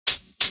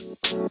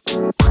What's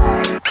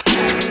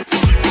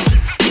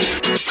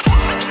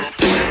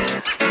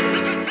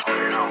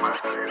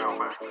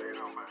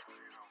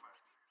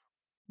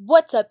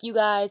up, you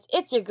guys?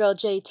 It's your girl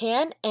J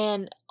Tan,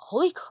 and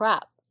holy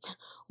crap,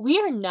 we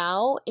are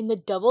now in the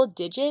double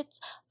digits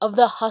of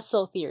the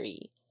hustle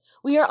theory.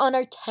 We are on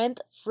our 10th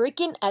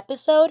freaking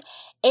episode,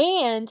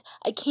 and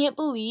I can't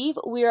believe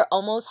we are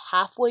almost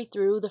halfway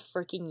through the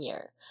freaking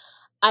year.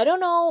 I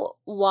don't know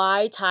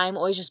why time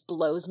always just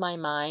blows my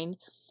mind.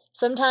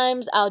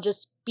 Sometimes I'll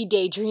just be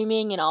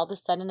daydreaming, and all of a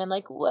sudden I'm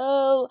like,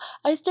 whoa,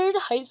 I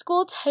started high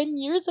school 10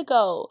 years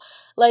ago.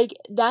 Like,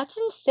 that's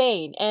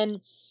insane.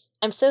 And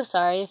I'm so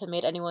sorry if I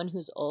made anyone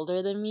who's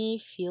older than me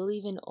feel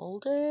even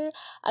older.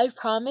 I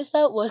promise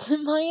that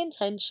wasn't my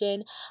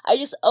intention. I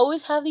just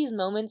always have these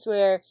moments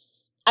where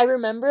I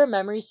remember a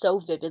memory so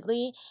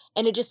vividly,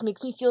 and it just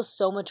makes me feel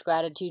so much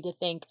gratitude to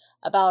think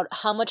about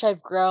how much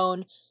I've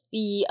grown,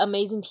 the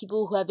amazing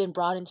people who have been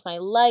brought into my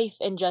life,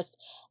 and just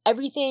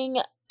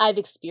everything I've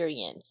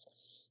experienced.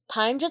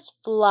 Time just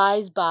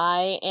flies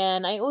by,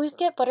 and I always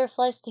get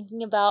butterflies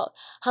thinking about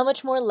how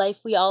much more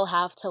life we all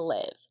have to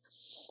live.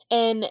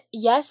 And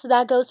yes,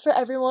 that goes for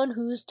everyone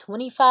who's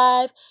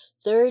 25,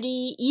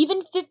 30,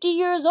 even 50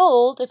 years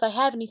old. If I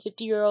have any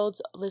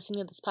 50-year-olds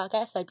listening to this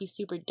podcast, that'd be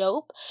super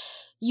dope.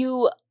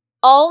 You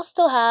all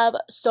still have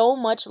so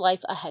much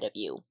life ahead of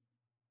you.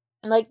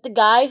 Like, the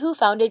guy who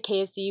founded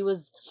KFC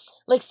was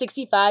like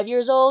 65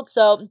 years old,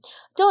 so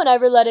don't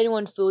ever let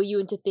anyone fool you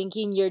into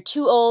thinking you're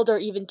too old or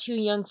even too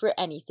young for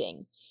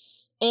anything.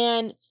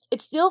 And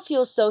it still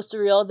feels so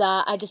surreal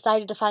that I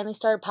decided to finally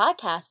start a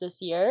podcast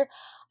this year.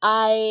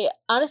 I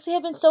honestly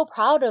have been so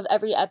proud of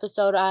every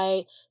episode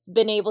I've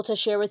been able to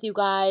share with you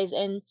guys,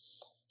 and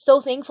so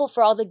thankful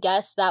for all the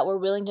guests that were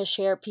willing to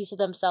share a piece of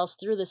themselves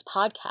through this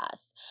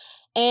podcast.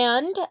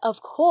 And,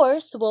 of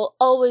course, will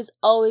always,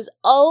 always,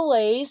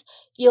 always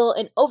feel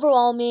an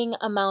overwhelming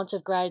amount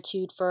of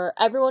gratitude for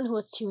everyone who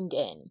has tuned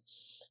in.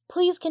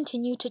 Please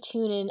continue to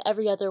tune in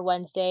every other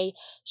Wednesday.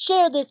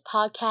 Share this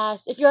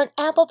podcast. If you're on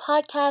Apple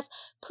Podcasts,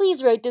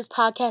 please rate this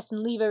podcast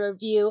and leave a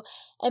review.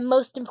 And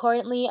most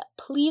importantly,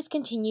 please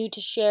continue to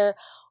share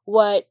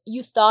what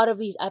you thought of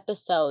these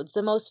episodes.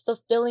 The most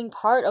fulfilling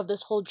part of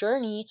this whole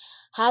journey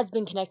has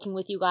been connecting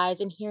with you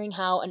guys and hearing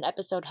how an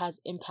episode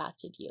has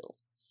impacted you.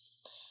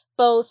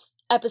 Both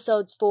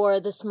episodes for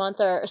this month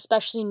are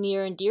especially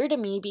near and dear to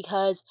me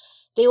because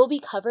they will be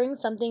covering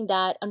something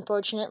that,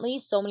 unfortunately,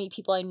 so many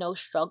people I know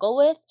struggle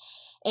with,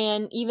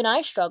 and even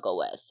I struggle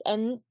with,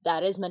 and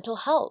that is mental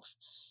health,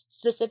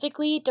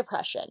 specifically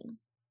depression.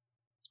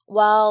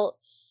 While,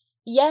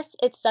 yes,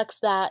 it sucks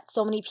that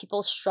so many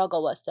people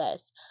struggle with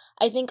this,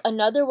 I think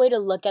another way to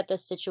look at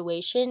this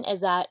situation is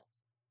that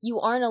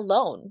you aren't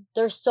alone.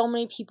 There's so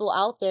many people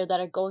out there that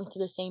are going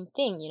through the same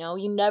thing,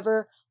 you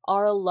never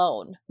are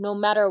alone. No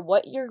matter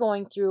what you're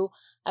going through,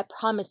 I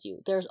promise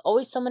you, there's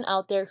always someone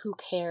out there who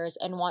cares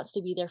and wants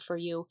to be there for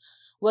you,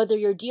 whether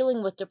you're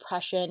dealing with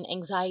depression,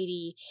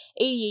 anxiety,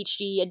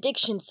 ADHD,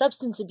 addiction,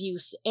 substance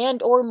abuse,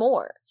 and or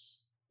more.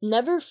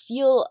 Never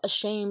feel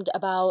ashamed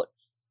about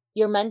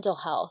your mental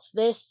health.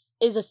 This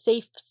is a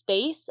safe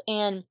space,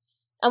 and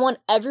I want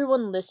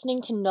everyone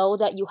listening to know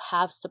that you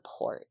have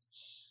support.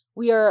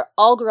 We are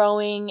all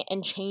growing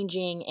and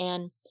changing,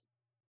 and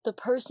the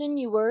person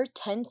you were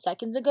 10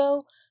 seconds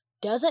ago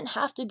doesn't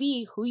have to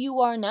be who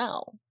you are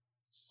now.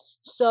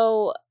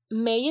 So,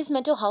 May is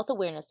Mental Health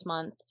Awareness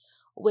Month,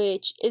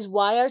 which is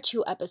why our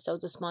 2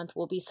 episodes this month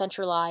will be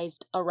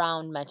centralized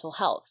around mental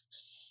health.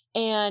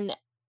 And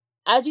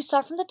as you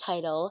saw from the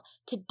title,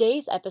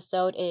 today's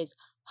episode is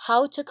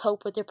How to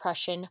Cope with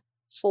Depression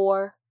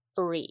for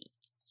Free.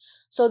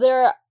 So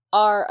there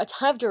are a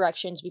ton of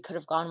directions we could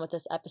have gone with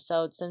this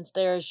episode since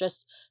there's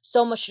just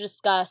so much to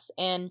discuss,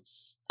 and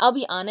I'll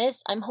be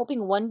honest, I'm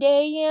hoping one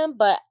day I am,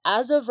 but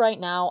as of right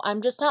now,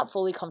 I'm just not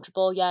fully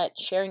comfortable yet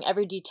sharing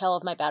every detail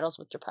of my battles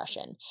with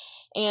depression.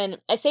 And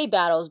I say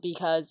battles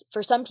because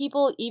for some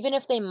people, even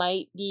if they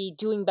might be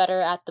doing better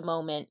at the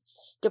moment,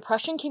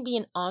 depression can be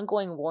an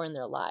ongoing war in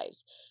their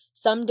lives.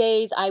 Some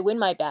days I win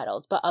my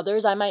battles, but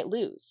others I might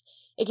lose.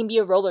 It can be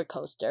a roller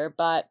coaster,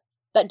 but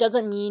that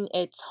doesn't mean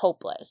it's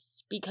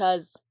hopeless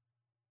because,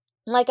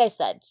 like I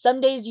said, some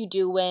days you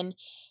do win,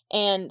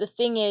 and the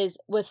thing is,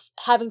 with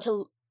having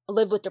to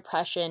live with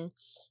depression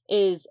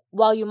is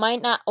while you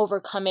might not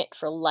overcome it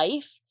for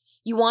life,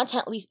 you want to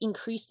at least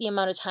increase the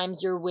amount of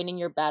times you're winning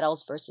your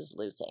battles versus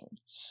losing.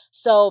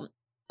 So,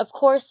 of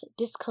course,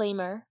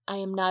 disclaimer, I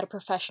am not a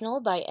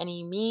professional by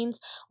any means.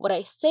 What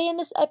I say in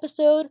this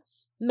episode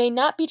may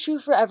not be true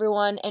for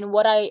everyone, and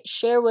what I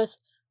share with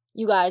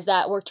you guys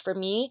that worked for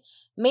me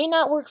may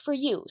not work for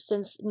you,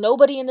 since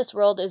nobody in this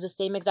world is the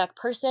same exact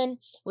person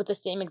with the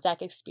same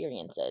exact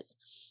experiences.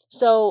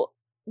 So,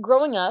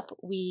 growing up,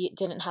 we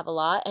didn't have a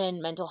lot,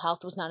 and mental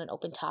health was not an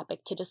open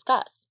topic to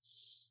discuss.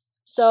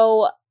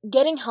 So,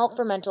 getting help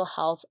for mental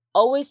health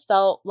always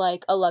felt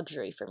like a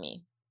luxury for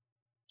me.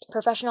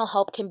 Professional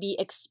help can be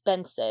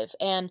expensive,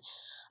 and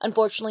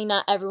unfortunately,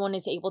 not everyone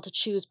is able to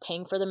choose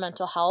paying for their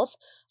mental health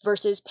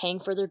versus paying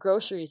for their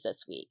groceries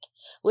this week,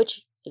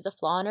 which is a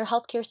flaw in our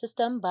healthcare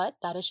system, but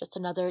that is just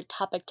another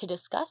topic to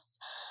discuss.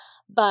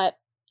 But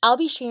I'll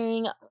be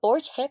sharing 4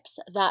 tips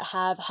that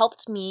have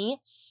helped me.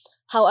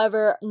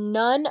 However,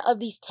 none of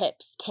these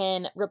tips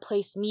can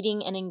replace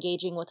meeting and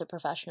engaging with a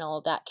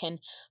professional that can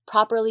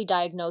properly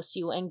diagnose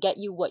you and get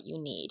you what you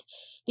need.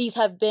 These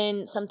have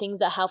been some things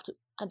that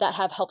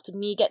have helped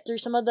me get through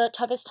some of the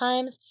toughest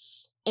times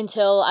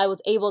until I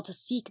was able to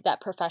seek that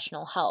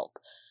professional help.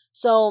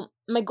 So,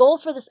 my goal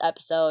for this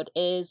episode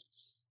is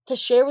to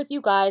share with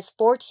you guys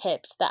 4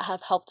 tips that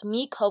have help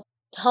me cope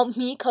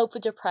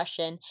with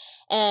depression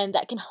and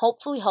that can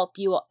hopefully help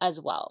you as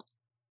well.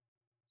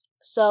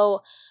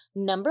 So,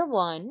 number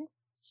 1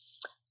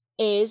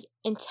 is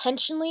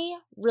intentionally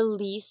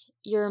release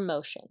your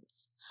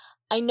emotions.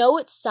 I know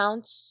it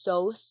sounds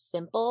so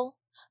simple,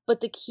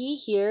 but the key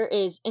here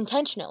is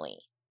intentionally.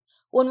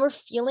 When we're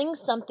feeling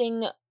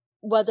something,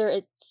 whether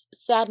it's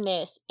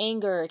sadness,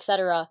 anger,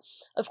 etc.,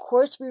 of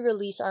course we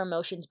release our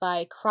emotions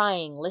by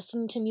crying,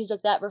 listening to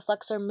music that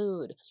reflects our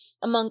mood,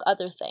 among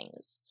other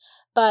things.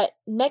 But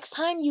next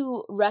time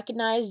you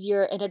recognize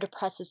you're in a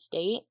depressive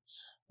state,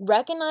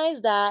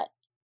 recognize that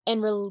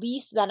and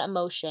release that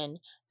emotion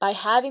by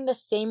having the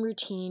same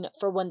routine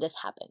for when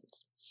this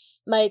happens.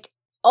 Like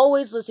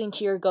always listening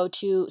to your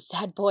go-to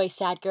sad boy,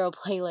 sad girl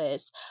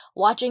playlist,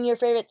 watching your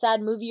favorite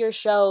sad movie or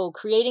show,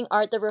 creating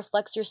art that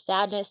reflects your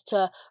sadness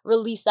to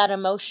release that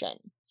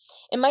emotion.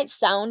 It might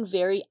sound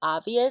very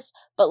obvious,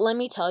 but let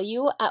me tell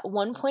you, at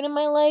one point in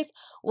my life,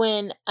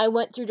 when I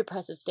went through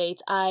depressive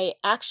states, I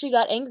actually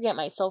got angry at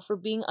myself for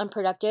being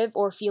unproductive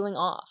or feeling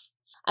off.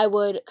 I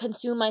would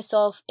consume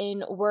myself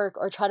in work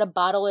or try to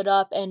bottle it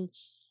up and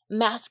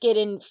mask it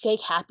in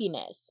fake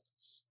happiness.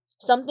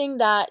 Something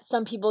that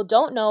some people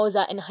don't know is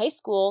that in high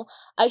school,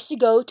 I used to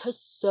go to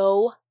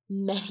so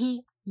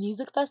many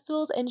music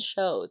festivals and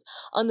shows.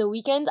 On the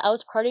weekends, I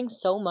was partying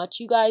so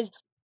much, you guys.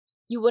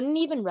 You wouldn't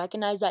even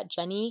recognize that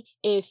Jenny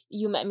if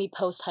you met me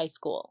post high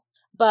school.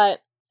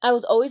 But I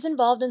was always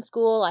involved in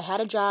school, I had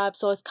a job,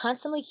 so I was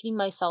constantly keeping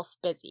myself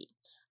busy.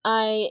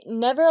 I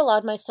never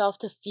allowed myself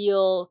to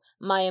feel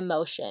my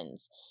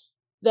emotions.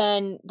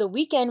 Then the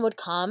weekend would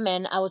come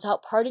and I was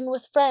out partying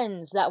with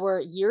friends that were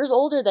years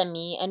older than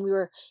me, and we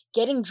were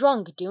getting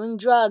drunk, doing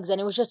drugs, and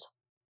it was just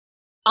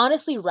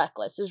honestly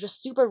reckless. It was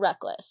just super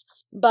reckless.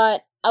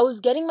 But I was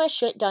getting my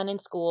shit done in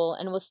school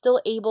and was still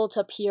able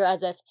to appear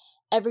as if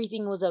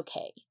everything was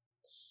okay.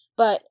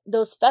 But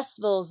those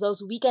festivals,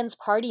 those weekends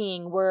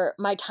partying were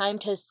my time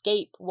to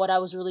escape what I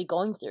was really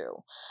going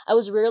through. I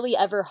was rarely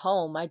ever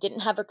home. I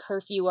didn't have a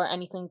curfew or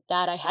anything like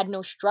that. I had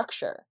no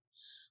structure.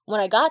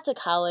 When I got to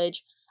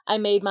college, I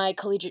made my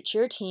collegiate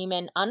cheer team,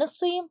 and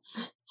honestly,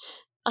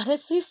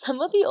 some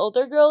of the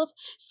older girls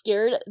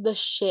scared the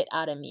shit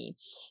out of me.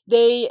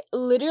 They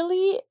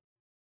literally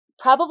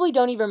probably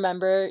don't even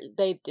remember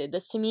they did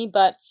this to me,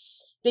 but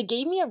they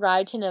gave me a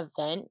ride to an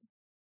event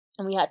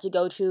and we had to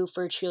go to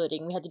for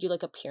cheerleading. We had to do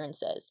like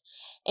appearances.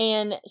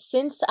 And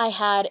since I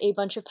had a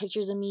bunch of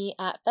pictures of me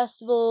at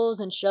festivals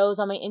and shows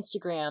on my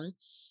Instagram,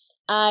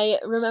 I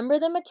remember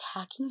them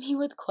attacking me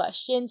with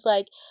questions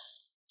like,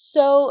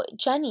 "So,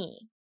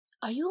 Jenny,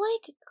 are you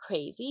like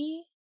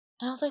crazy?"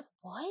 And I was like,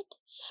 "What?"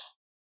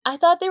 I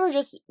thought they were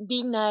just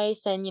being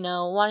nice and,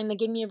 wanting to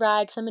give me a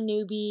ride because I'm a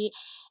newbie.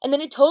 And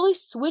then it totally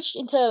switched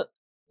into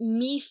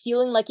me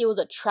feeling like it was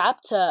a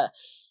trap to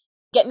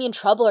get me in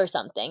trouble or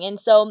something. And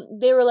so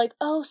they were like,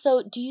 "Oh,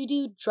 so do you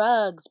do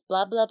drugs?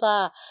 Blah, blah,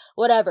 blah,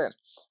 whatever."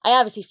 I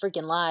obviously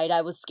freaking lied.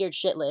 I was scared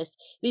shitless.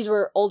 These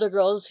were older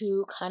girls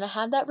who kind of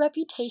had that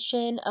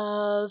reputation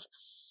of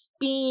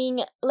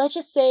being, let's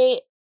just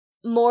say,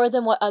 more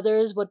than what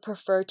others would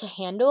prefer to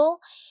handle.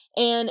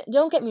 And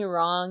don't get me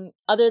wrong,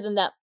 other than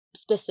that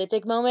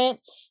specific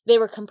moment, they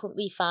were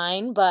completely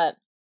fine. But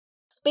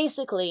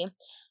basically,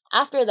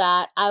 after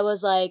that, I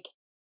was like,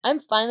 I'm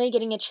finally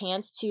getting a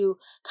chance to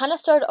kind of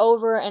start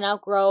over and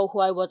outgrow who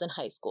I was in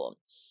high school.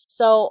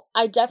 So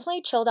I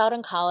definitely chilled out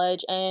in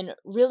college, and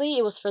really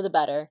it was for the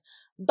better.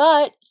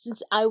 But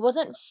since I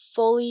wasn't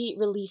fully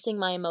releasing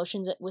my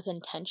emotions with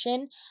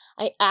intention,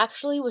 I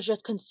actually was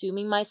just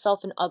consuming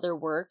myself in other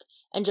work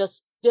and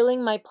just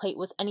filling my plate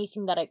with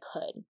anything that I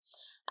could.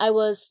 I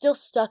was still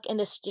stuck in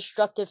this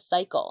destructive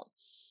cycle.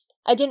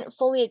 I didn't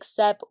fully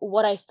accept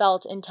what I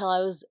felt until I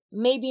was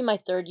maybe my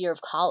 3rd year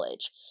of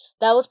college.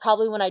 That was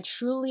probably when I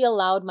truly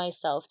allowed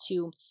myself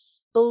to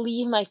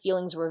believe my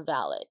feelings were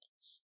valid.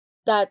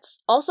 That's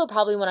also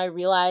probably when I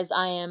realized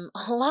I am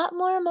a lot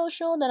more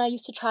emotional than I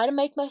used to try to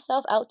make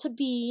myself out to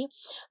be.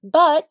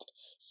 But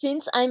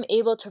since I'm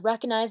able to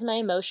recognize my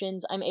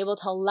emotions, I'm able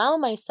to allow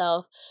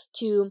myself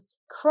to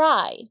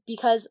cry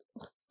because,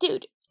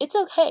 dude, it's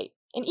okay.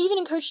 And even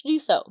encouraged to do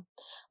so.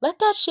 Let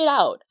that shit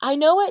out. I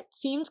know it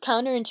seems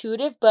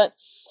counterintuitive, but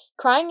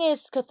crying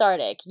is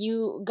cathartic.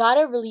 You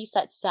gotta release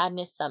that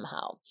sadness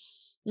somehow.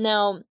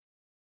 Now,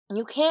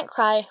 you can't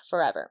cry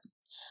forever.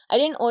 I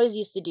didn't always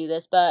used to do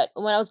this, but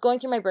when I was going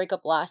through my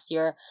breakup last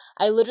year,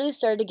 I literally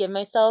started to give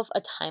myself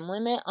a time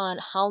limit on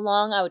how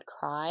long I would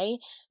cry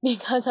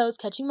because I was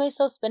catching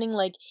myself spending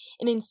like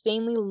an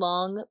insanely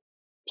long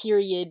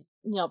period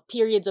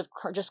periods of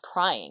just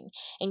crying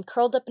and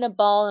curled up in a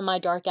ball in my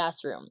dark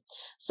ass room.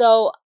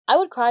 So I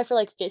would cry for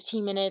like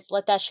 15 minutes,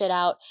 let that shit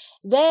out.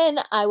 Then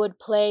I would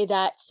play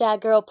that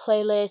sad girl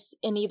playlist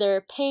and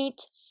either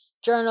paint,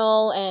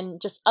 journal,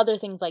 and just other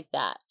things like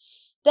that.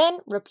 Then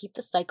repeat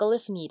the cycle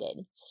if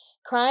needed.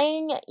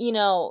 Crying,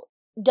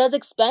 does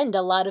expend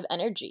a lot of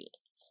energy.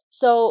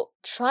 So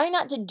try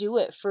not to do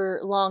it for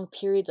long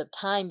periods of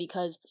time,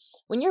 because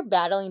when you're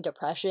battling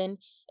depression,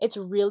 it's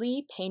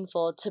really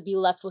painful to be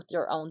left with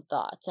your own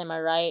thoughts. Am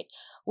I right?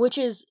 Which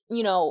is,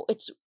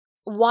 it's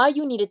why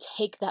you need to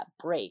take that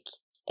break.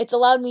 It's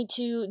allowed me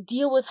to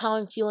deal with how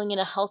I'm feeling in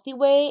a healthy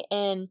way,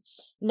 and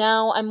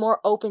now I'm more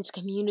open to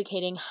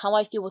communicating how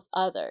I feel with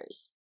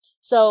others.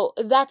 So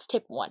that's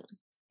tip 1.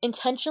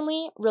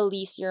 Intentionally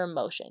release your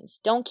emotions.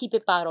 Don't keep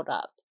it bottled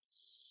up.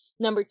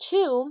 Number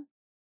 2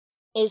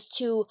 is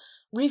to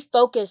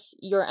refocus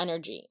your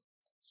energy.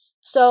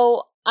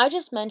 So I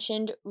just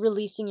mentioned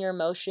releasing your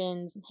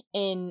emotions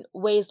in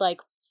ways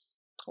like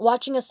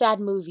watching a sad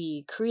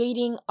movie,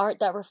 creating art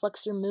that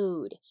reflects your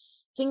mood,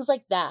 things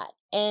like that.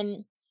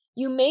 And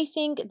you may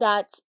think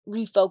that's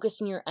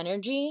refocusing your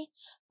energy,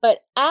 but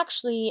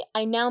actually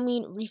I now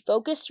mean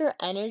refocus your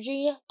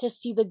energy to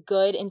see the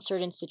good in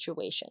certain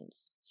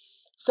situations.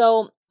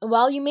 So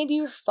while you may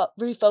be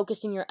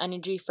refocusing your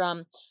energy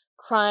from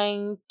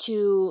crying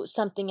to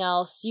something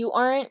else, you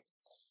aren't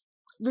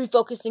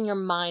refocusing your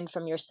mind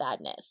from your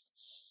sadness.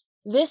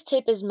 This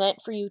tip is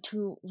meant for you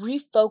to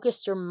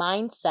refocus your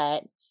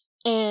mindset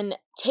and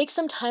take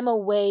some time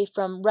away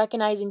from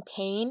recognizing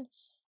pain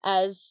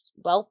as,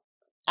 well,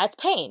 as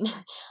pain.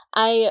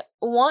 I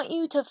want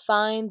you to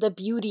find the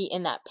beauty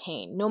in that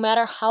pain, no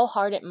matter how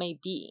hard it may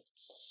be.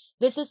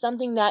 This is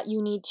something that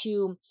you need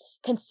to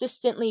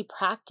consistently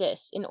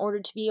practice in order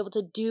to be able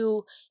to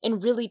do in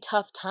really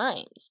tough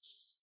times.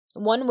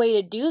 One way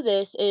to do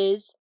this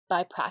is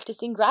by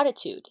practicing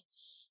gratitude.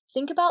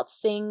 Think about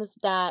things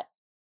that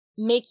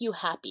make you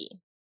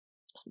happy.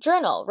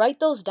 Journal, write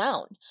those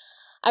down.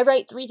 I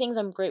write 3 things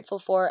I'm grateful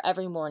for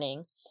every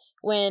morning.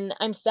 When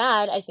I'm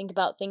sad, I think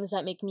about things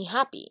that make me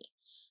happy.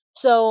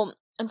 So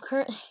I'm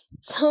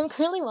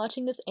currently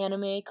watching this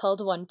anime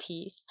called One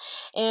Piece,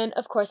 and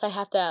of course I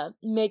have to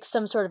make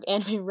some sort of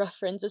anime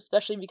reference,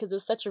 especially because it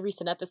was such a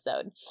recent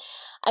episode.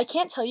 I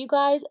can't tell you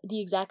guys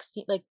the exact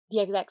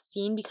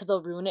scene because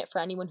I'll ruin it for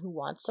anyone who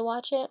wants to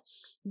watch it.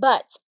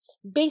 But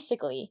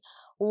basically,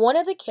 one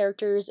of the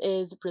characters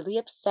is really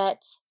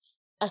upset.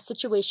 A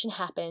situation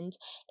happened,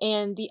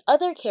 and the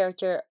other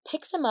character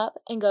picks him up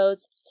and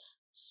goes,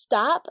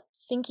 "Stop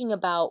thinking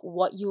about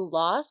what you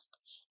lost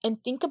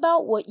and think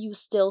about what you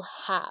still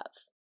have."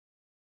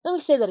 Let me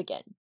say that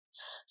again.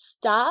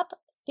 Stop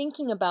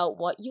thinking about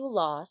what you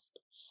lost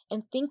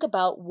and think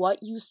about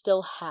what you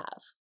still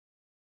have.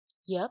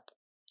 Yep,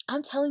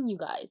 I'm telling you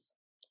guys,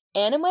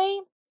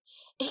 anime,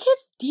 it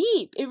gets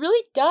deep. It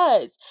really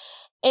does.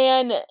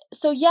 And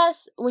so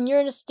yes, when you're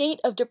in a state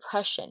of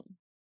depression,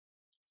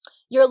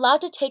 you're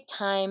allowed to take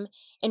time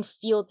and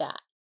feel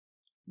that.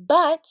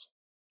 But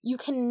you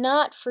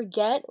cannot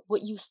forget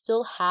what you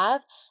still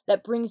have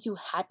that brings you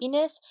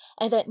happiness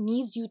and that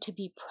needs you to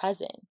be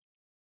present.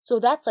 So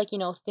that's like,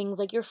 things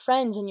like your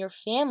friends and your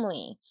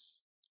family,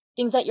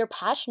 things that you're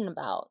passionate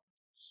about.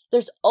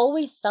 There's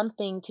always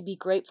something to be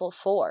grateful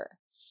for.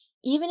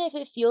 Even if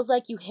it feels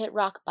like you hit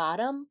rock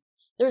bottom,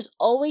 there's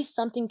always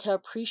something to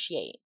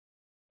appreciate.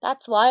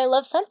 That's why I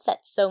love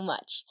sunsets so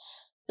much.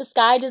 The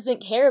sky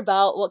doesn't care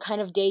about what kind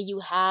of day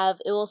you have.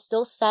 It will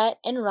still set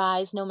and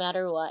rise no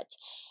matter what.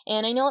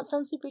 And I know it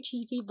sounds super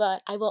cheesy,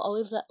 but I will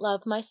always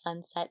love my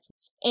sunsets.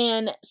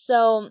 And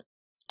so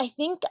I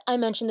think I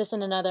mentioned this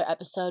in another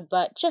episode,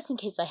 but just in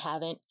case I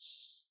haven't,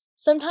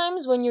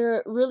 sometimes when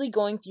you're really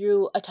going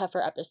through a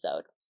tougher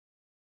episode,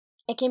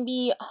 it can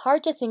be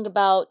hard to think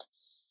about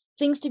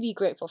things to be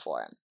grateful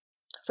for.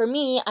 For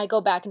me, I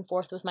go back and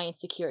forth with my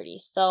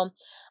insecurities. So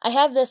I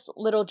have this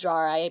little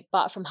jar I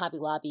bought from Hobby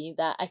Lobby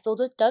that I filled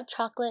with Dove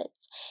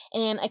chocolates,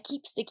 and I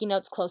keep sticky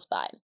notes close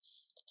by.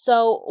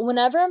 So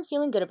whenever I'm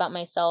feeling good about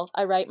myself,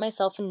 I write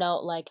myself a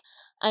note like,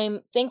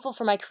 "I'm thankful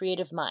for my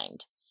creative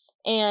mind,"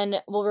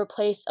 and will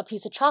replace a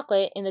piece of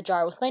chocolate in the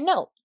jar with my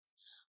note.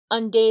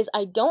 On days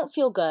I don't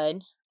feel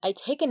good, I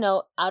take a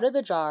note out of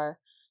the jar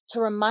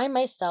to remind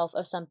myself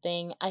of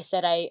something I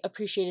said I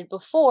appreciated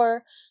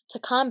before to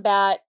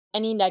combat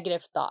any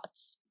negative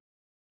thoughts.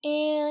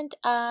 And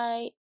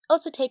I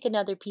also take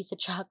another piece of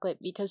chocolate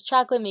because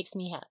chocolate makes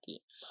me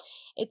happy.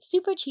 It's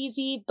super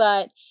cheesy,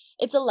 but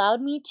it's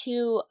allowed me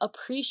to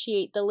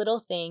appreciate the little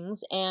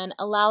things and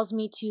allows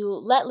me to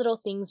let little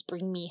things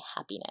bring me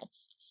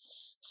happiness.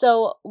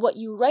 So what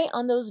you write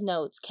on those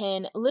notes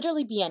can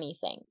literally be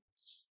anything.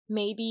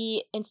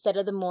 Maybe instead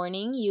of the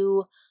morning,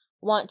 you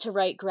want to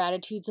write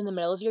gratitudes in the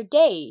middle of your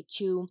day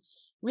to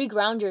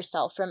reground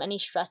yourself from any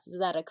stresses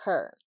that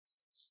occur.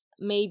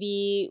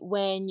 Maybe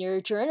when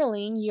you're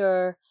journaling,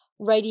 you're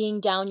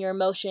writing down your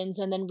emotions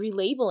and then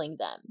relabeling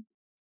them.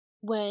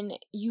 When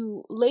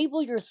you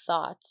label your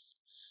thoughts,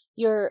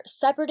 You're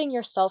separating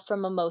yourself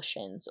from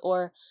emotions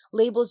or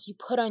labels you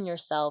put on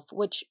yourself,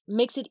 which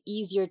makes it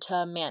easier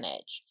to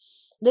manage.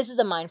 This is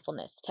a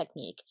mindfulness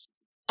technique.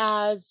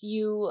 As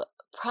you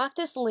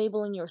practice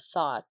labeling your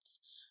thoughts,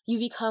 you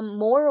become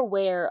more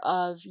aware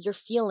of your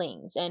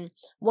feelings and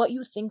what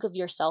you think of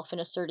yourself in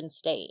a certain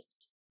state.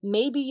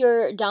 Maybe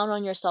you're down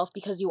on yourself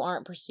because you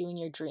aren't pursuing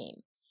your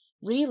dream.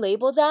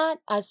 Relabel that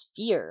as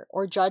fear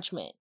or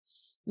judgment.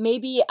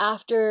 Maybe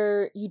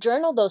after you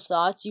journal those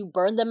thoughts, you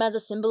burn them as a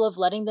symbol of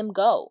letting them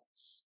go.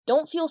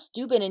 Don't feel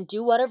stupid and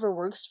do whatever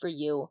works for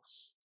you.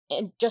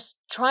 And just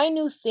try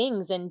new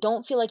things and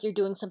don't feel like you're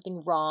doing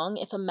something wrong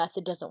if a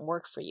method doesn't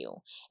work for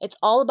you. It's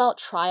all about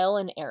trial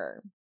and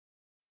error.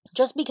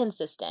 Just be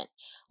consistent.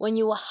 When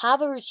you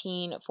have a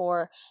routine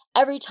for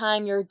every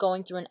time you're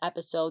going through an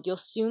episode, you'll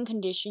soon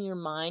condition your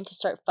mind to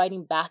start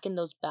fighting back in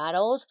those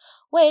battles,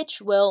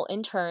 which will,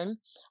 in turn,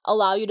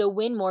 allow you to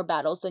win more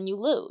battles than you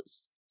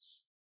lose.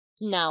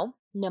 Now,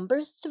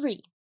 number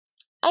 3,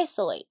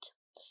 isolate.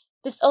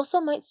 This also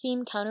might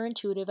seem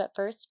counterintuitive at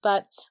first,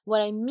 but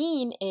what I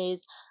mean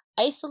is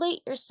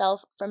isolate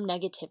yourself from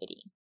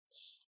negativity.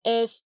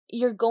 If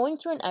you're going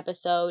through an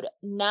episode,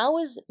 now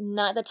is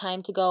not the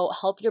time to go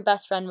help your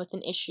best friend with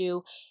an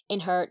issue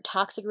in her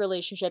toxic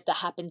relationship that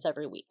happens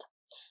every week.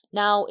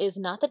 Now is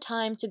not the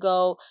time to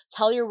go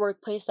tell your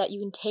workplace that you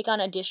can take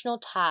on additional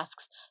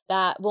tasks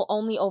that will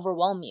only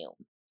overwhelm you.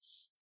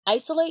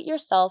 Isolate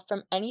yourself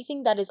from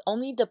anything that is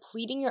only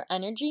depleting your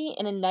energy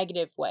in a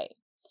negative way.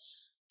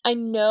 I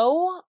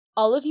know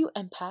all of you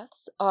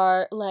empaths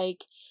are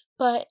like,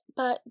 but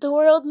the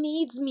world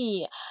needs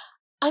me.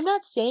 I'm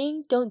not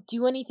saying don't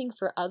do anything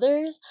for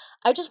others.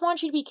 I just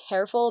want you to be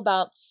careful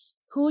about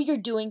who you're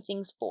doing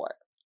things for.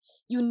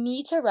 You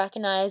need to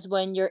recognize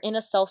when you're in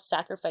a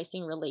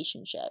self-sacrificing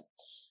relationship.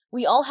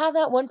 We all have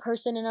that one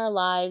person in our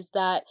lives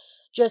that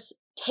just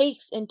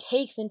takes and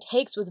takes and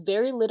takes with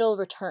very little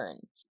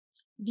return.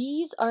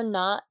 These are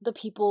not the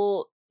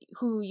people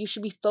who you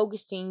should be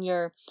focusing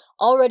your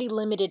already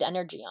limited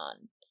energy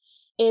on.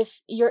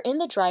 If you're in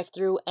the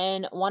drive-thru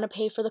and want to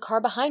pay for the car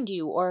behind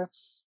you, or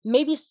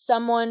maybe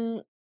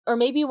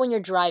when you're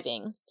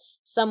driving,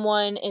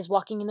 someone is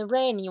walking in the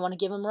rain and you want to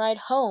give them a ride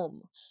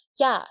home.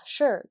 Yeah,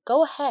 sure,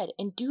 go ahead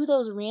and do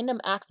those random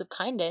acts of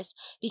kindness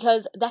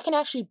because that can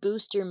actually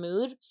boost your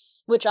mood,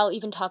 which I'll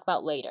even talk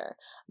about later.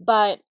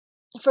 But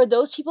for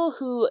those people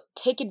who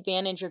take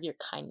advantage of your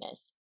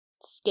kindness,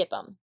 skip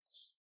them.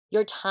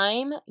 Your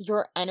time,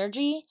 your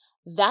energy,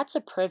 that's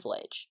a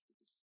privilege.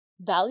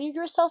 Value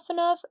yourself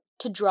enough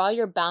to draw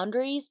your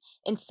boundaries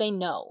and say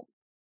no.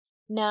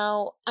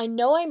 Now, I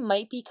know I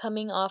might be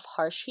coming off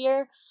harsh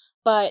here,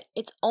 but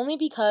it's only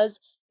because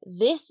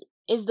this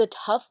is the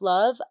tough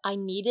love I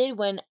needed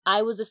when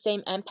I was the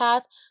same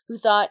empath who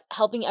thought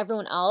helping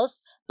everyone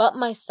else but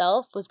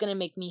myself was going to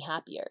make me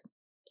happier.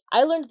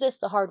 I learned this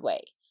the hard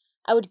way.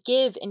 I would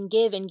give and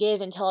give and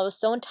give until I was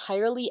so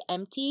entirely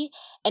empty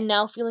and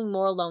now feeling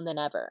more alone than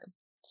ever.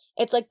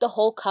 It's like the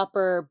whole cup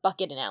or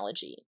bucket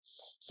analogy.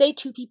 Say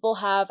 2 people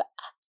have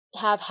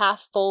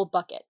half full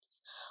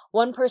buckets.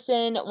 One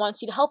person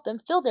wants you to help them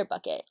fill their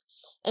bucket.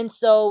 And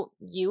so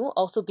you,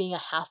 also being a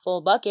half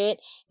full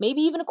bucket, maybe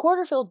even a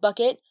quarter filled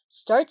bucket,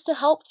 starts to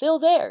help fill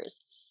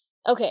theirs.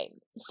 Okay,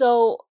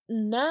 so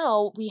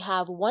now we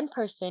have one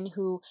person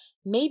who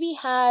maybe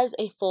has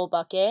a full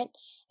bucket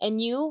and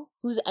you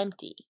who's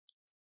empty.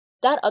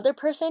 That other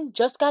person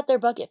just got their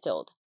bucket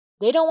filled.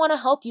 They don't want to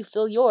help you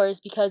fill yours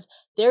because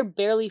they're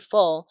barely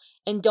full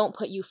and don't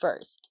put you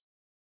first.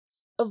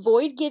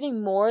 Avoid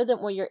giving more than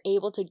what you're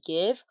able to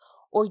give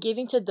or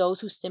giving to those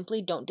who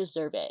simply don't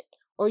deserve it,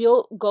 or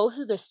you'll go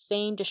through the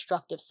same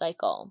destructive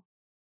cycle.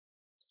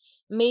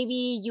 Maybe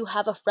you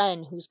have a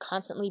friend who's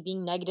constantly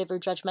being negative or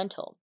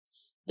judgmental.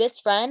 This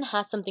friend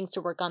has some things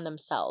to work on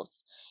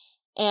themselves.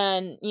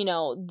 And,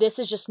 this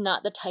is just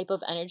not the type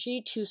of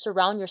energy to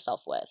surround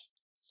yourself with.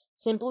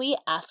 Simply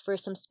ask for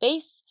some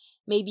space.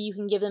 Maybe you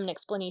can give them an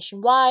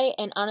explanation why.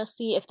 And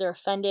honestly, if they're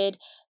offended,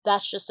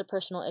 that's just a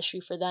personal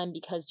issue for them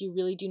because you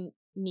really do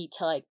need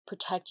to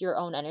protect your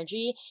own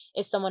energy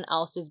if someone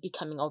else is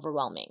becoming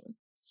overwhelming.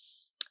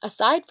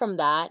 Aside from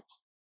that,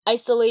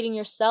 isolating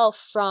yourself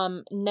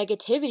from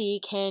negativity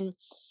can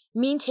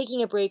mean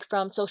taking a break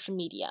from social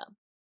media.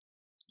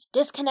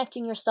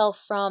 Disconnecting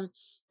yourself from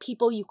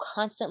people you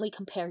constantly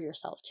compare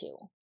yourself to.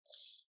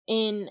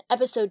 In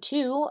episode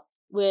 2,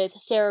 with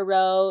Sarah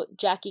Rowe,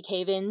 Jackie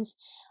Cavins,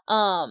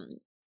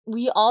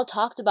 we all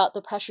talked about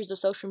the pressures of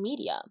social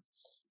media.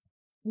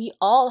 We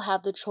all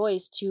have the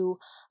choice to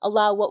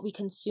allow what we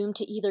consume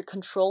to either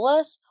control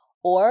us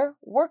or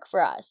work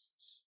for us.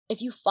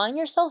 If you find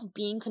yourself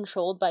being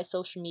controlled by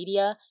social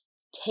media,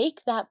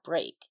 take that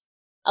break.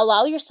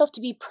 Allow yourself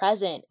to be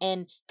present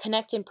and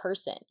connect in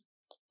person.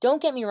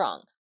 Don't get me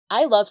wrong,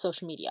 I love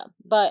social media,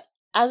 but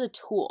as a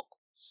tool.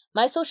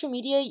 My social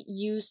media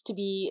used to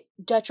be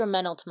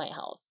detrimental to my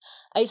health.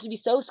 I used to be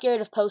so scared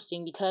of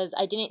posting because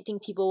I didn't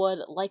think people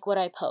would like what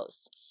I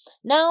post.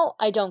 Now,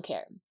 I don't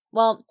care.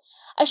 Well,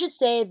 I shouldn't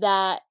say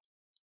that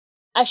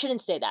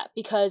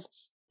because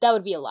That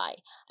would be a lie.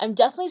 I'm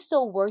definitely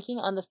still working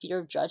on the fear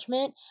of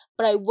judgment,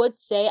 but I would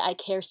say I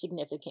care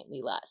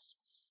significantly less.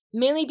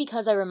 Mainly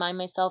because I remind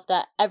myself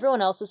that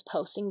everyone else is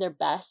posting their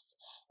best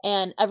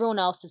and everyone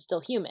else is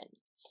still human.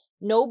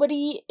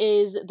 Nobody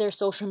is their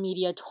social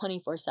media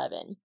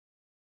 24/7.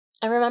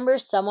 I remember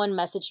someone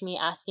messaged me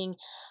asking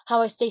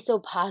how I stay so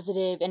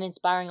positive and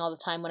inspiring all the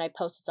time when I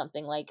posted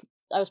something, like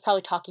I was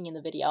probably talking in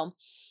the video.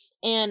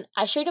 And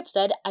I straight up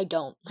said, I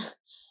don't.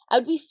 I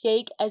would be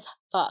fake as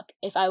fuck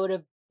if I would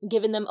have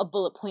given them a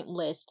bullet point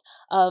list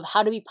of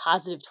how to be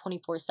positive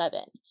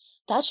 24/7.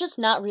 That's just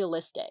not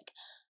realistic.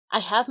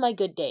 I have my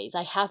good days,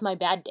 I have my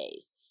bad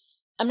days.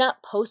 I'm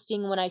not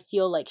posting when I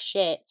feel like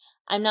shit.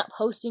 I'm not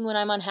posting when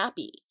I'm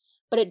unhappy.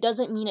 But it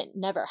doesn't mean it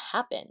never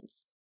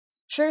happens.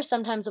 Sure,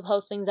 sometimes I'll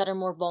post things that are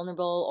more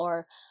vulnerable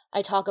or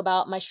I talk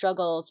about my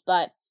struggles,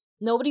 but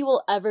nobody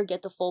will ever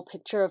get the full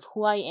picture of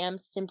who I am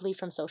simply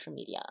from social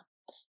media.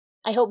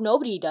 I hope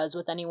nobody does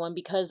with anyone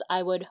because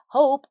I would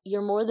hope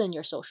you're more than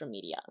your social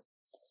media.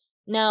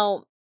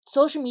 Now,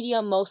 social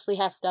media mostly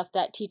has stuff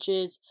that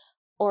teaches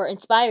or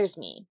inspires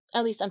me.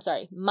 At least, I'm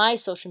sorry, my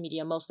social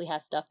media mostly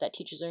has stuff that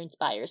teaches or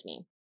inspires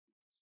me.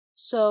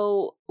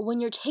 So, when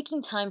you're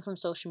taking time from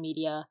social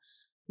media,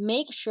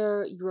 make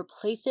sure you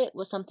replace it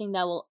with something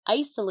that will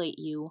isolate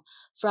you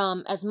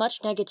from as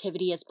much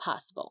negativity as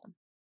possible.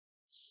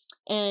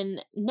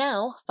 And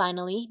now,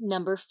 finally,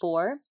 number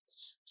 4,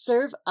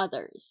 serve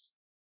others.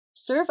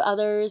 Serve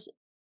others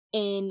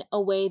in a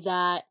way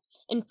that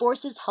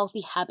enforces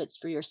healthy habits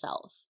for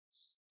yourself.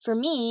 For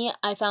me,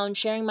 I found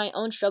sharing my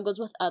own struggles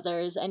with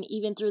others and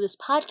even through this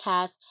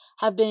podcast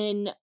have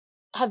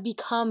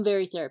become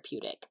very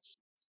therapeutic.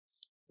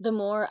 The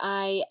more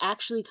I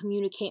actually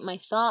communicate my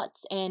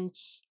thoughts and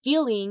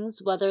feelings,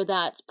 whether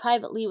that's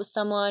privately with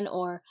someone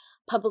or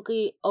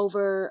publicly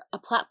over a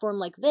platform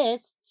like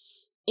this,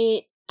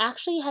 it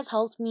actually has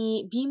helped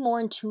me be more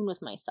in tune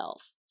with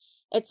myself.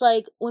 It's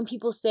like when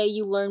people say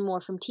you learn more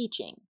from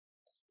teaching.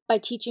 By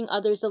teaching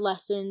others the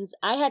lessons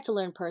I had to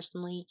learn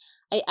personally,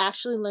 I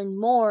actually learned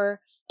more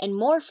and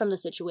more from the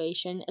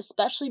situation,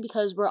 especially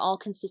because we're all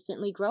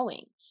consistently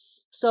growing.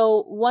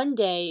 So one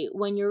day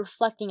when you're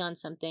reflecting on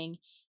something,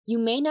 you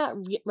may not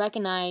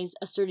recognize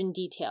a certain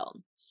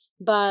detail,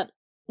 but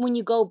when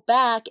you go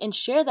back and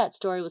share that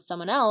story with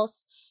someone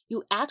else,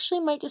 you actually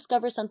might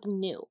discover something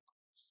new.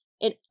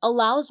 It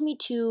allows me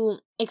to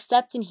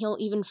accept and heal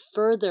even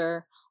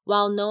further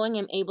while knowing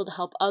I'm able to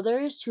help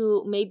others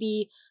who may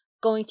be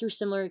going through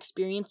similar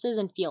experiences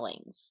and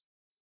feelings.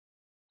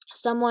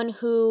 Someone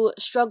who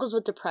struggles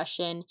with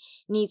depression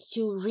needs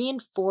to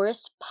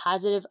reinforce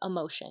positive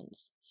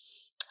emotions.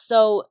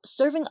 So,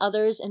 serving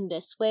others in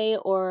this way,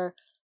 or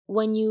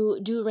when you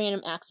do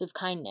random acts of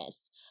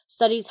kindness,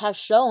 studies have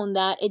shown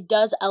that it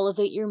does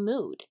elevate your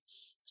mood.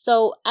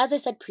 So, as I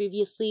said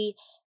previously,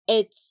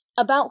 it's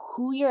about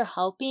who you're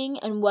helping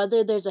and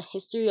whether there's a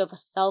history of a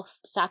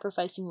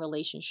self-sacrificing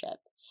relationship.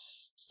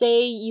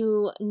 Say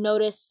you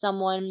notice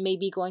someone may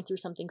be going through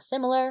something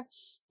similar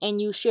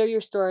and you share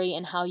your story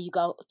and how you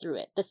go through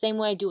it, the same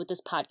way I do with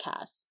this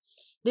podcast.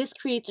 This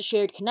creates a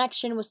shared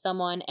connection with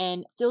someone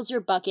and fills your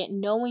bucket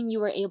knowing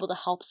you were able to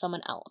help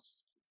someone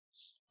else.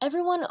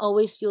 Everyone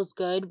always feels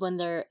good when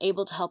they're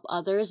able to help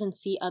others and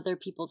see other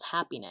people's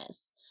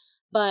happiness.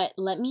 But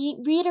let me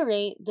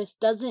reiterate, this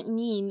doesn't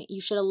mean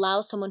you should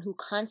allow someone who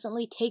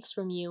constantly takes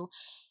from you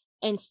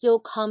and still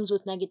comes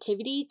with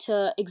negativity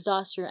to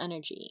exhaust your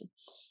energy.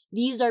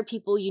 These are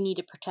people you need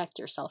to protect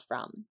yourself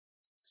from.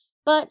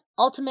 But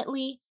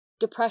ultimately,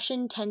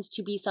 depression tends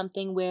to be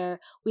something where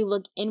we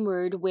look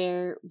inward,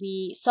 where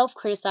we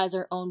self-criticize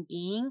our own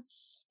being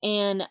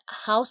and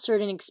how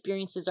certain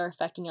experiences are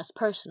affecting us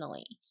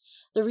personally.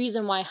 The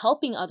reason why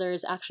helping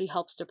others actually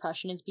helps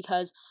depression is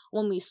because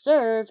when we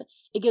serve,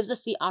 it gives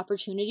us the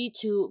opportunity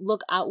to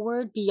look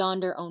outward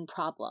beyond our own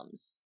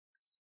problems.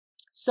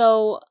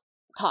 So,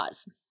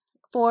 pause.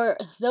 For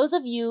those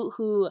of you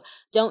who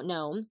don't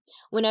know,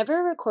 whenever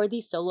I record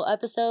these solo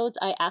episodes,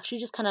 I actually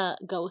just kind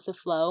of go with the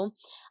flow.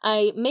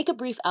 I make a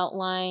brief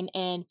outline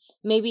and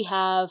maybe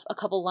have a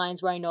couple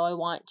lines where I know I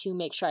want to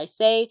make sure I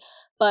say,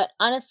 but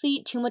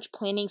honestly, too much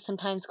planning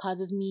sometimes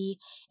causes me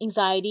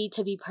anxiety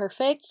to be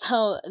perfect,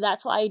 so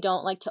that's why I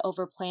don't like to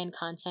overplan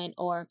content,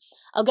 or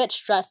I'll get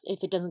stressed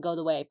if it doesn't go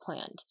the way I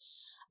planned.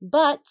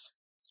 But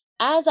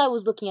as I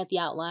was looking at the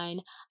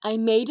outline, I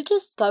made a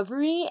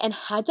discovery and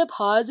had to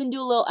pause and do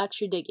a little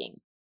extra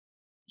digging.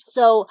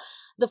 So,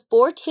 the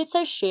 4 tips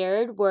I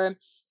shared were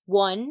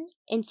 1,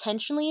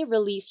 intentionally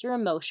release your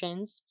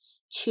emotions,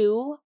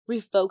 2,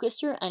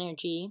 refocus your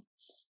energy,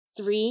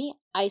 3,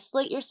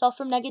 isolate yourself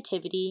from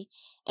negativity,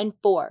 and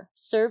 4,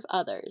 serve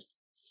others.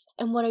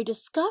 And what I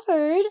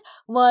discovered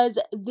was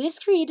this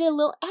created a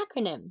little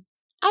acronym,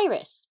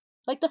 IRIS,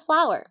 like the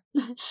flower.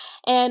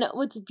 And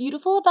what's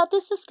beautiful about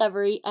this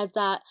discovery is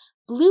that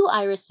blue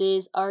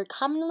irises are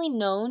commonly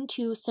known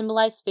to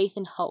symbolize faith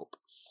and hope.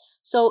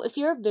 So if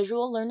you're a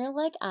visual learner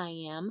like I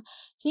am,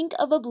 think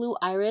of a blue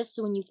iris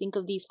when you think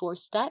of these 4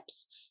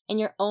 steps in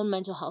your own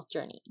mental health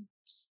journey.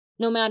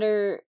 No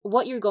matter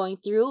what you're going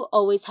through,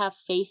 always have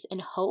faith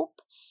and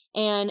hope.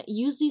 and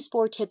use these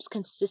 4 tips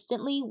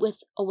consistently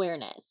with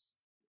awareness.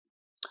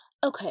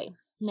 Okay,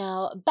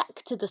 now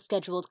back to the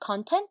scheduled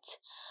content.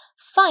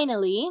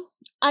 Finally,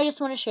 I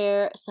just want to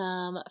share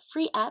some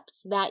free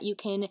apps that you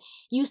can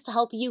use to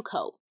help you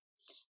cope.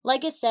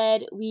 Like I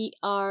said, we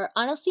are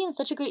honestly in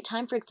such a great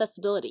time for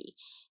accessibility.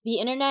 The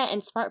internet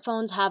and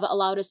smartphones have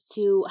allowed us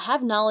to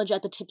have knowledge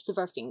at the tips of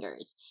our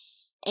fingers.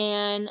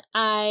 And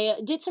I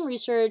did some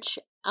research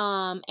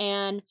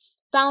and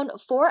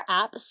found 4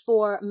 apps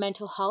for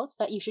mental health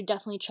that you should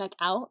definitely check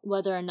out,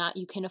 whether or not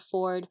you can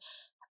afford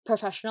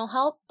professional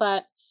help.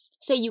 But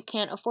say you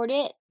can't afford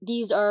it,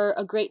 these are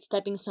a great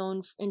stepping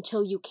stone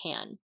until you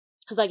can.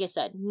 Because like I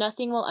said,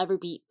 nothing will ever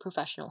beat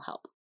professional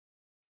help.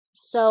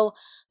 So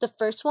the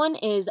first one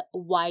is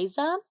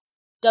Wysa,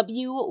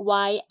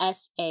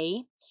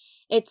 Wysa.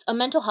 It's a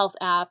mental health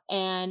app,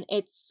 and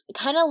it's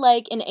kind of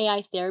like an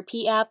AI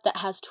therapy app that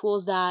has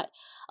tools that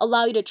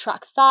allow you to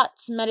track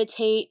thoughts,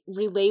 meditate,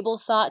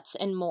 relabel thoughts,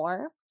 and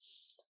more.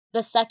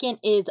 The second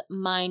is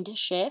Mind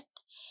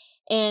Shift,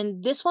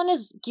 and this one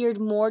is geared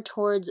more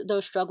towards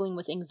those struggling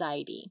with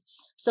anxiety.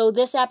 So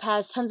this app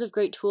has tons of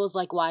great tools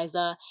like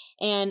Wysa,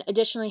 and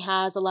additionally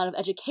has a lot of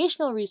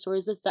educational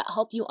resources that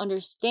help you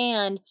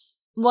understand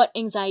what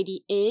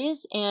anxiety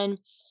is and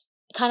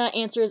kind of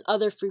answers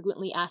other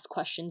frequently asked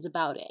questions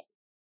about it.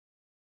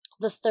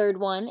 The third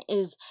one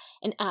is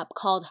an app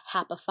called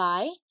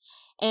Happify,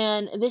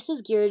 and this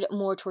is geared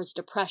more towards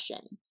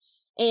depression.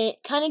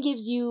 It kind of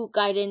gives you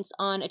guidance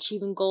on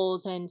achieving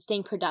goals and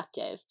staying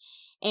productive.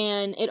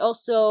 And it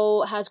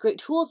also has great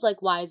tools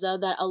like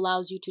Wysa that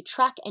allows you to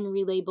track and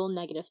relabel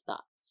negative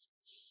thoughts.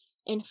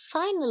 And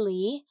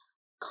finally,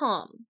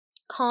 Calm.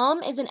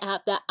 Calm is an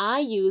app that I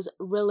use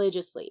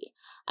religiously.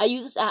 I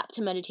use this app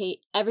to meditate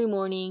every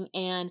morning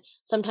and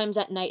sometimes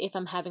at night if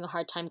I'm having a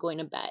hard time going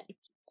to bed.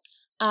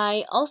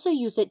 I also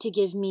use it to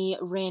give me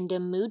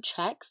random mood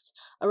checks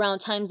around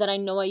times that I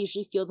know I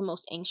usually feel the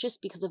most anxious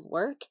because of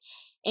work.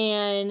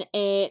 And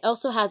it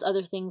also has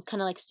other things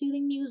kind of like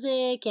soothing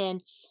music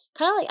and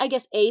kind of like, I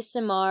guess,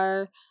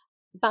 ASMR,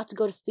 about to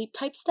go to sleep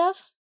type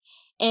stuff.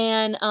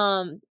 And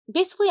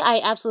basically, I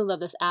absolutely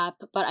love this app,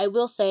 but I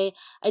will say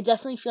I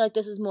definitely feel like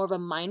this is more of a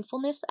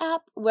mindfulness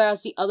app,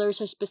 whereas the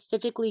others are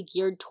specifically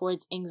geared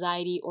towards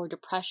anxiety or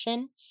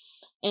depression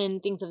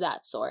and things of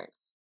that sort.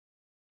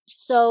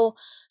 So,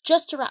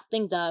 just to wrap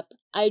things up,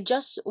 I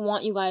just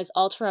want you guys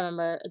all to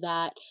remember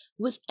that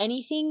with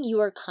anything you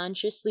are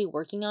consciously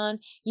working on,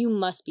 you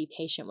must be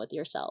patient with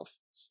yourself.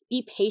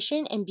 Be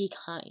patient and be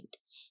kind.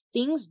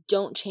 Things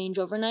don't change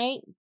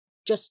overnight,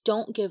 just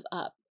don't give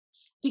up.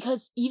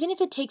 Because even if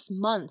it takes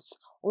months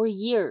or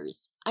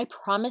years, I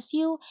promise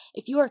you,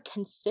 if you are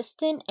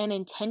consistent and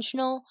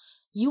intentional,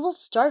 you will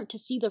start to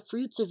see the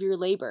fruits of your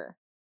labor.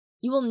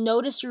 You will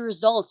notice your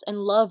results and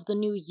love the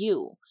new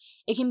you.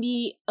 It can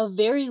be a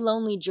very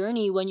lonely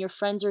journey when your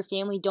friends or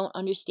family don't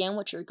understand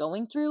what you're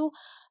going through,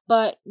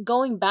 but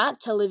going back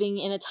to living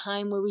in a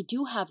time where we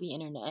do have the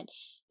internet,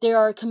 there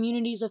are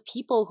communities of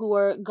people who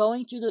are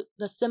going through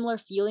the similar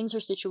feelings or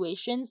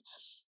situations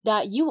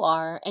that you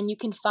are, and you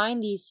can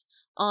find these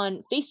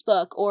on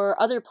Facebook or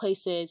other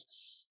places,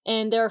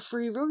 and there are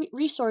free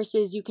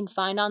resources you can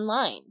find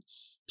online.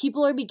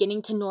 People are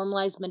beginning to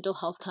normalize mental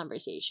health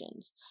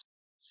conversations.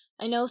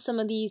 I know some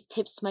of these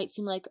tips might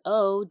seem like,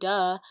 oh,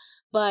 duh,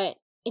 but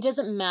it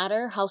doesn't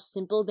matter how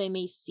simple they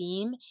may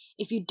seem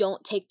if you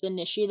don't take the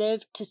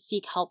initiative to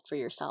seek help for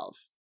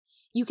yourself.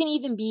 You can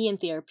even be in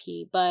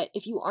therapy, but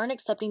if you aren't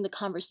accepting the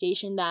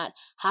conversation that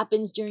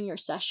happens during your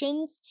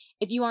sessions,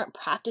 if you aren't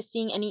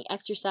practicing any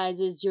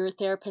exercises your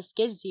therapist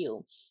gives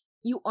you,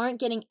 you aren't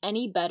getting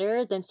any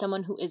better than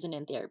someone who isn't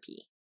in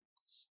therapy.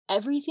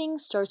 Everything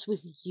starts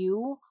with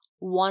you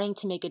wanting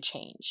to make a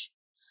change.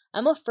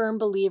 I'm a firm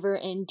believer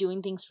in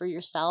doing things for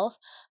yourself,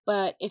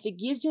 but if it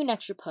gives you an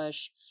extra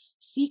push,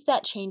 seek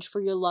that change for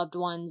your loved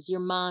ones,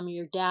 your mom,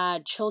 your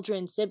dad,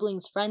 children,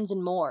 siblings, friends,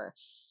 and more.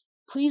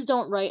 Please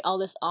don't write all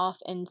this off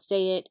and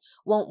say it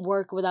won't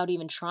work without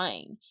even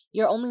trying.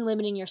 You're only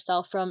limiting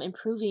yourself from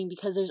improving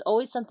because there's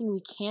always something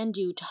we can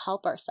do to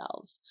help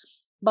ourselves.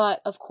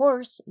 But of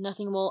course,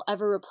 nothing will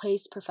ever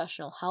replace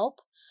professional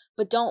help,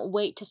 but don't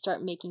wait to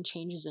start making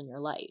changes in your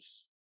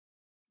life.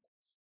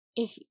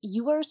 If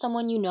you or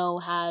someone you know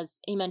has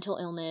a mental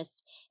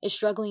illness, is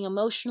struggling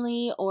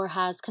emotionally, or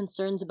has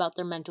concerns about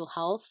their mental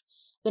health,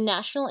 the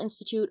National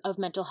Institute of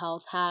Mental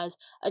Health has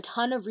a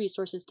ton of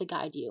resources to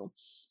guide you.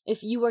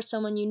 If you or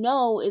someone you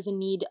know is in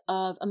need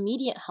of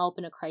immediate help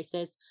in a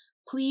crisis,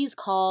 please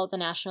call the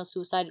National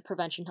Suicide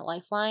Prevention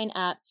Lifeline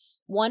at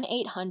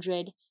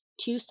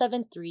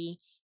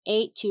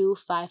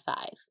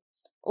 1-800-273-8255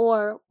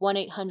 or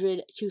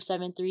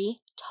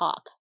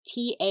 1-800-273-TALK,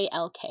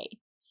 TALK.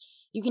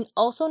 You can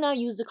also now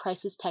use the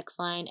crisis text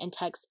line and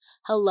text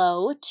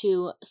HELLO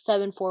to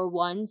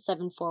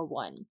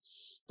 741-741.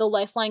 The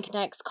Lifeline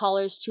connects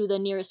callers to the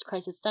nearest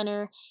crisis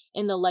center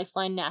in the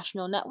Lifeline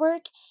National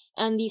Network,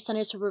 and these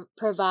centers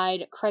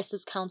provide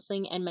crisis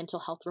counseling and mental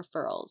health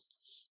referrals.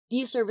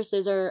 These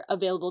services are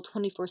available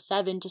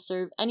 24/7 to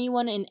serve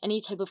anyone in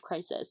any type of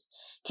crisis,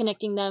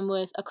 connecting them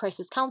with a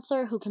crisis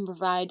counselor who can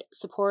provide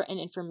support and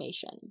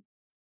information.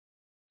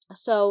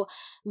 So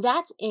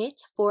that's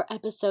it for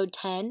episode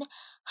 10,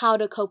 How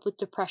to Cope with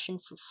Depression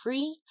for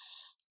Free.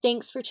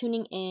 Thanks for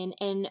tuning in,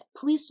 and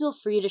please feel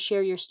free to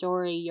share your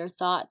story, your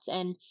thoughts,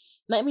 and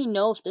let me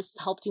know if this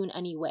has helped you in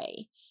any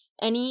way.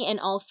 Any and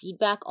all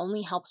feedback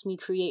only helps me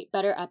create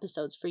better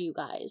episodes for you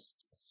guys.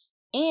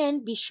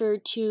 And be sure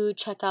to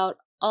check out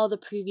all the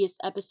previous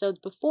episodes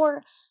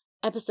before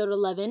episode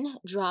 11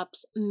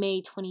 drops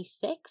May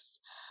 26th.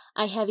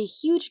 I have a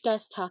huge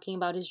guest talking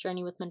about his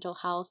journey with mental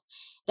health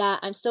that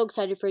I'm so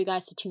excited for you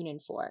guys to tune in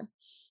for.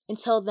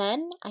 Until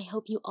then, I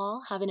hope you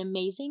all have an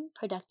amazing,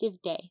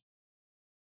 productive day.